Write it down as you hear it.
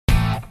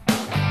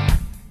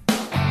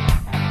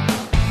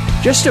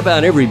Just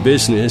about every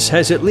business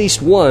has at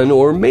least one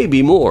or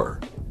maybe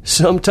more,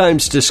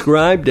 sometimes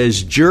described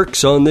as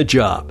jerks on the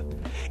job.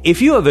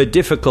 If you have a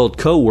difficult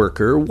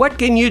coworker, what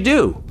can you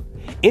do?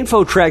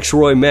 InfoTrack's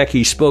Roy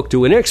Mackey spoke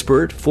to an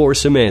expert for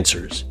some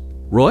answers.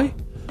 Roy?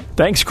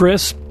 Thanks,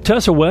 Chris.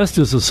 Tessa West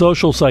is a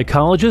social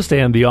psychologist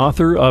and the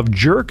author of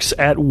Jerks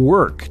at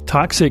Work,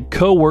 Toxic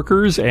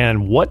Coworkers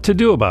and What to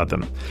Do About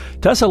Them.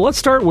 Tessa, let's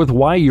start with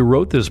why you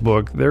wrote this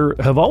book. There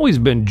have always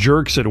been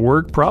jerks at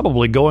work,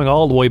 probably going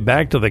all the way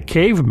back to the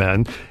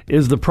cavemen.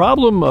 Is the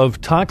problem of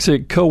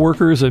toxic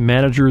coworkers and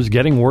managers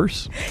getting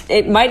worse?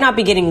 It might not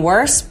be getting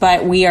worse,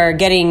 but we are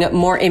getting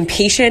more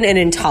impatient and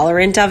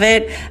intolerant of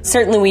it.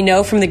 Certainly we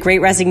know from the Great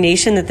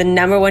Resignation that the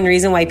number one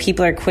reason why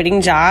people are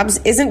quitting jobs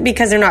isn't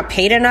because they're not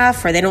paid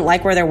enough or they don't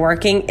like where they're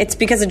working. It's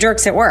because of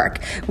jerks at work.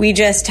 We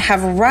just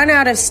have run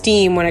out of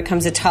steam when it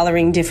comes to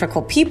tolerating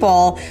difficult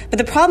people. But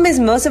the problem is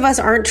most of us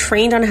aren't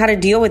trained on how to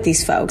deal with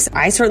these folks.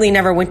 I certainly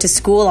never went to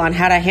school on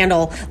how to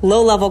handle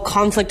low-level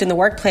conflict in the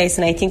workplace,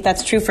 and I think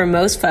that's true for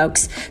most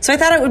folks. So I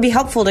thought it would be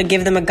helpful to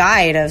give them a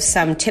guide of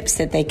some tips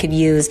that they could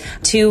use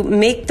to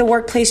make the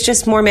workplace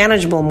just more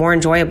manageable, more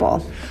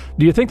enjoyable.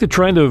 Do you think the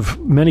trend of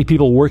many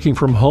people working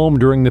from home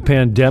during the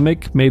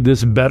pandemic made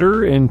this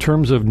better in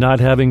terms of not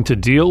having to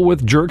deal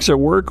with jerks at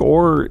work,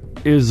 or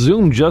is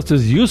Zoom just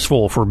as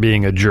useful for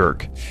being a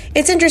jerk?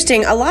 It's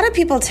interesting. A lot of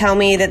people tell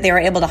me that they were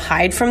able to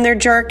hide from their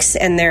jerks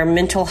and their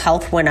mental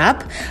health went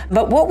up.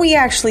 But what we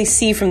actually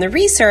see from the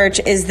research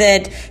is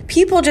that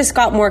people just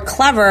got more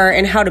clever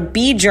in how to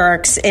be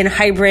jerks in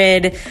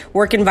hybrid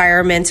work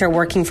environments or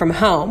working from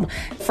home.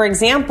 For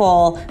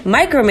example,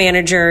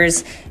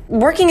 micromanagers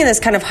working in this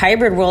kind of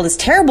hybrid world is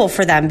terrible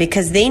for them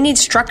because they need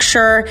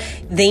structure,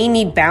 they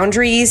need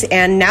boundaries,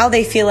 and now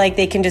they feel like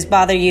they can just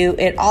bother you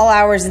at all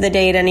hours of the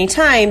day at any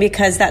time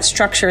because that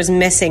structure is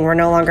missing. We're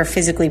no longer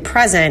physically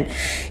present.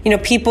 You know,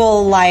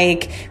 people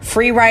like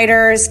free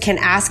riders can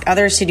ask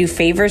others to do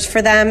favors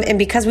for them, and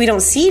because we don't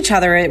see each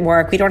other at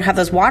work, we don't have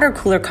those water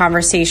cooler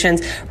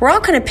conversations, we're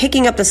all kind of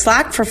picking up the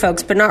slack for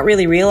folks but not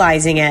really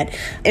realizing it.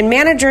 And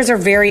managers are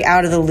very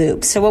out of the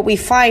loop. So what we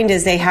find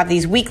is they have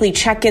these weekly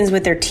check-ins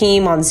with their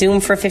team on Zoom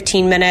for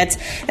 15 minutes,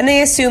 and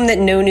they assume that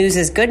no news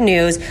is good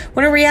news,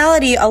 when in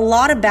reality, a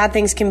lot of bad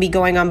things can be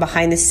going on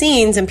behind the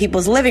scenes in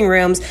people's living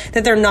rooms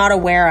that they're not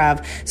aware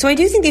of. So I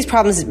do think these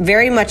problems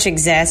very much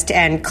exist,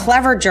 and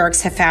clever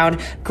jerks have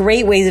found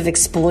great ways of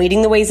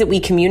exploiting the ways that we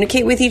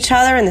communicate with each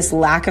other and this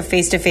lack of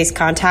face-to-face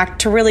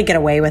contact to really get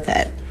away with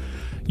it.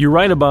 You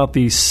write about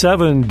the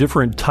 7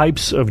 different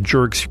types of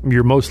jerks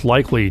you're most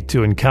likely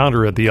to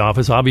encounter at the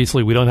office.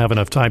 Obviously, we don't have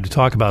enough time to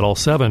talk about all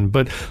 7,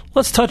 but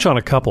let's touch on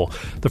a couple.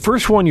 The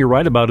first one you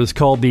write about is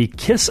called the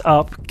kiss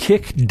up,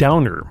 kick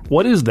downer.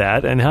 What is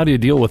that, and how do you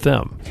deal with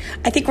them?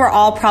 I think we're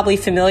all probably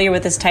familiar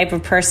with this type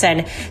of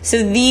person.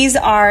 So these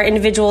are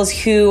individuals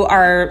who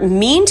are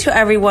mean to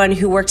everyone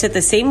who works at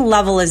the same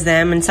level as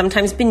them and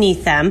sometimes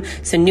beneath them.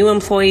 So new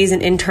employees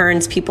and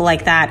interns, people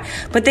like that.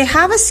 But they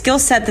have a skill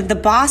set that the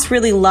boss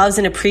really loves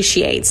and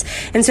appreciates.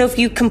 And so if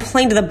you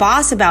complain to the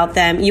boss about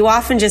them, you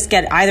often just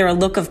get either a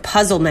look of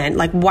puzzlement,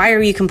 like, why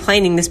are you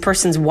complaining? This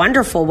person's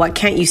wonderful. What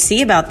can't you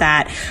see about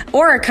that?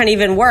 Or kind of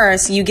even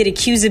worse, you get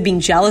accused of being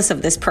jealous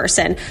of this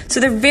person. So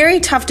they're very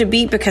tough to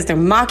beat because they're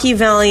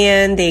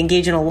Machiavellian, they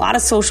engage in a lot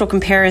of social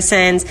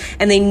comparisons,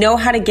 and they know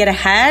how to get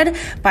ahead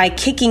by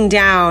kicking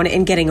down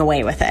and getting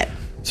away with it.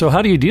 So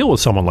how do you deal with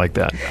someone like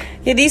that?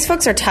 Yeah, these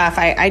folks are tough.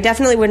 I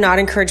definitely would not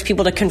encourage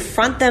people to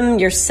confront them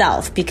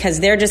yourself because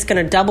they're just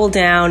going to double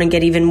down and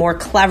get even more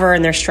clever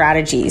in their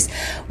strategies.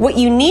 What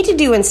you need to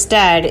do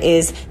instead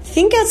is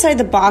think outside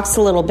the box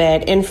a little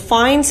bit and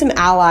find some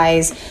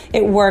allies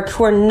at work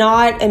who are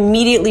not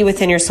immediately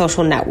within your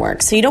social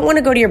network. So you don't want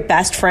to go to your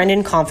best friend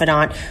and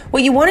confidant.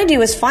 What you want to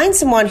do is find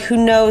someone who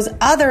knows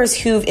others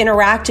who've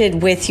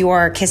interacted with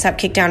your kiss up,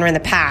 kick downer in the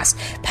past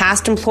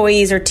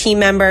employees or team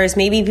members,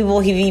 maybe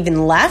people who've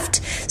even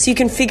left, so you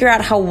can figure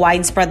out how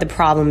widespread the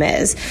problem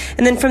is.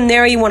 And then from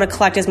there, you want to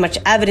collect as much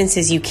evidence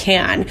as you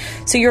can.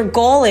 So your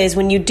goal is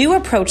when you do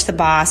approach the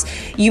boss,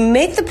 you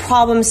make the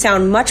problem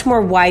sound much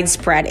more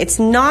widespread. It's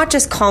not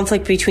just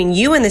conflict between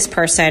you and this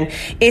person.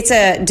 It's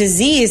a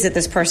disease that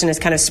this person is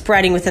kind of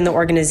spreading within the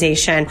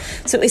organization.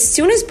 So as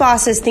soon as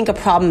bosses think a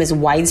problem is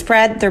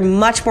widespread, they're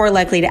much more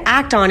likely to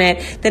act on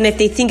it than if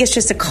they think it's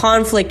just a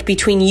conflict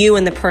between you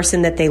and the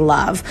person that they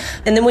love.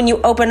 And then when you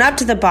open up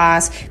to the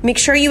boss, make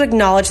sure you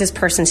acknowledge this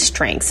person's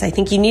strengths. I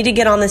think you need to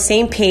get on the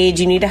same page.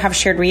 You need to have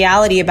shared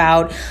reality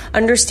about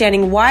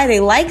understanding why they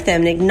like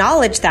them and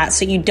acknowledge that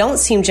so you don't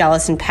seem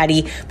jealous and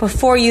petty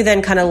before you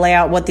then kind of lay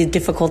out what the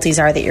difficulties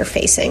are that you're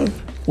facing.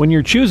 When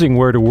you're choosing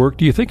where to work,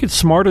 do you think it's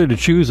smarter to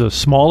choose a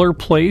smaller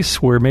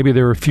place where maybe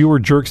there are fewer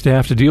jerks to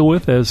have to deal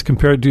with as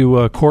compared to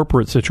a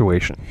corporate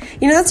situation?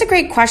 That's a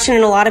great question,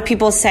 and a lot of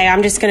people say,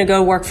 I'm just going to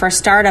go work for a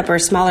startup or a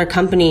smaller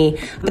company.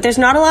 But there's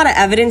not a lot of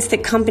evidence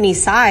that company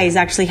size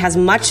actually has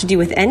much to do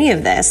with any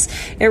of this.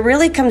 It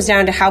really comes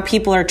down to how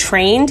people are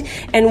trained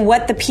and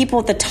what the people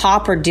at the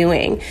top are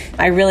doing.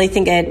 I really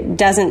think it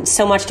doesn't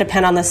so much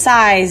depend on the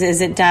size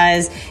as it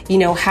does,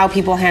 how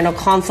people handle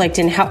conflict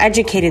and how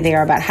educated they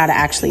are about how to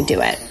actually do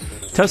it.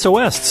 Tessa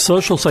West,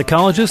 social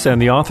psychologist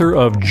and the author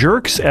of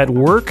Jerks at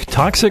Work,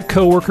 Toxic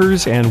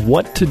Coworkers, and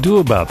What to Do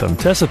About Them.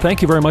 Tessa,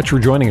 thank you very much for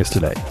joining us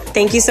today.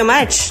 Thank you so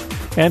much.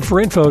 And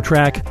for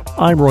InfoTrack,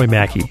 I'm Roy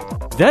Mackey.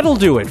 That'll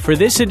do it for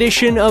this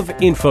edition of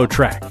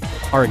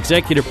InfoTrack. Our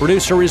executive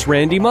producer is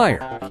Randy Meyer,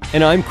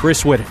 and I'm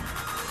Chris Whitting.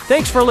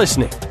 Thanks for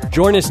listening.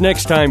 Join us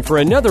next time for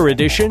another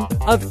edition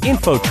of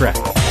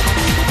InfoTrack.